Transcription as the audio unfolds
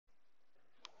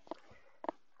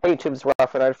Hey YouTube, it's Rob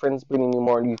for Friends, bringing you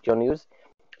more Yugioh news.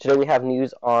 Today we have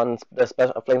news on the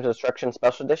special Flames of Destruction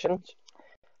Special Editions.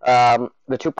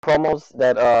 The two promos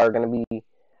that are going to be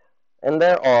in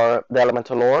there are the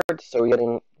Elemental Lord. So we're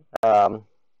getting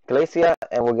Glacia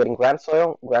and we're getting Grand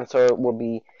Soil. Grand Soil will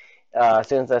be, as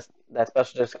soon as that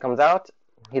special edition comes out,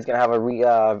 he's going to have a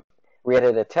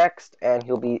re-edited text and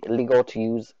he'll be legal to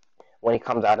use when he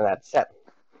comes out in that set,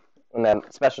 in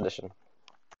that special edition.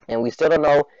 And we still don't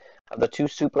know the two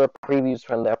super previews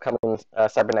from the upcoming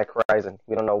Cybernetic Horizon.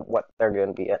 We don't know what they're going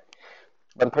to be yet.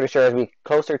 But I'm pretty sure as we get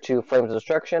closer to Flames of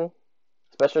Destruction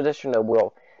Special Edition, that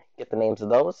we'll get the names of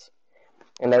those.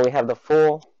 And then we have the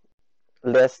full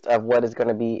list of what is going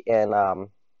to be in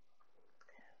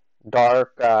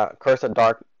Curse of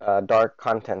Dark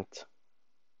content.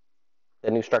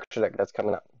 The new structure deck that's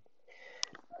coming up.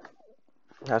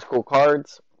 It has cool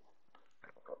cards.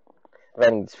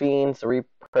 Avenged Fiends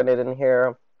reprinted in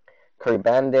here. Curry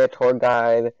Bandit, Tour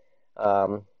Guide,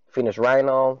 Phoenix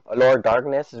Rhino, Allure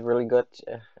Darkness is really good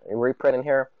reprint in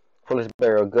here. Foolish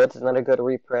Burial Goods is another good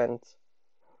reprint.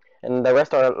 And the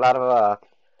rest are a lot of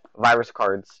virus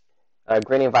cards.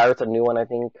 Grading Virus, a new one, I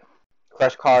think.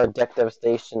 Crush Card, Deck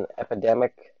Devastation,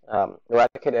 Epidemic,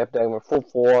 Eradicate Epidemic, Full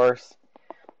Force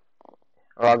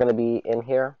are all going to be in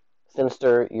here.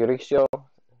 Sinister Yugioh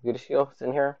is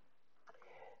in here.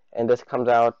 And this comes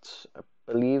out, I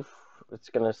believe it's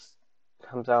going to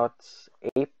comes out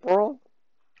April.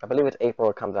 I believe it's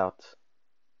April it comes out.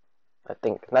 I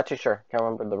think. Not too sure. Can't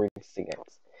remember the release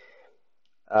dates.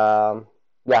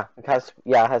 Yeah, it has to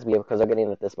be April because they're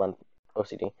getting it this month,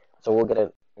 OCD. So we'll get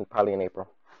it probably in April.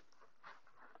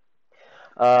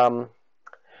 Other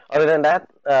than that,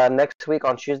 next week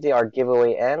on Tuesday our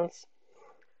giveaway ends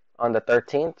on the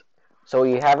 13th. So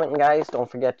if you haven't, guys, don't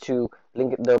forget to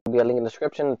link. There will be a link in the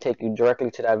description to take you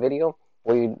directly to that video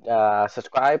where you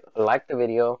subscribe, like the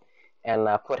video, and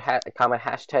comment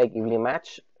hashtag evening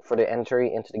match for the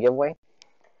entry into the giveaway.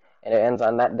 And it ends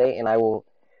on that day, and I will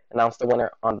announce the winner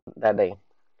on that day.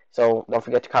 So don't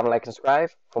forget to comment, like, and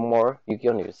subscribe for more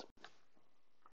Yugioh news.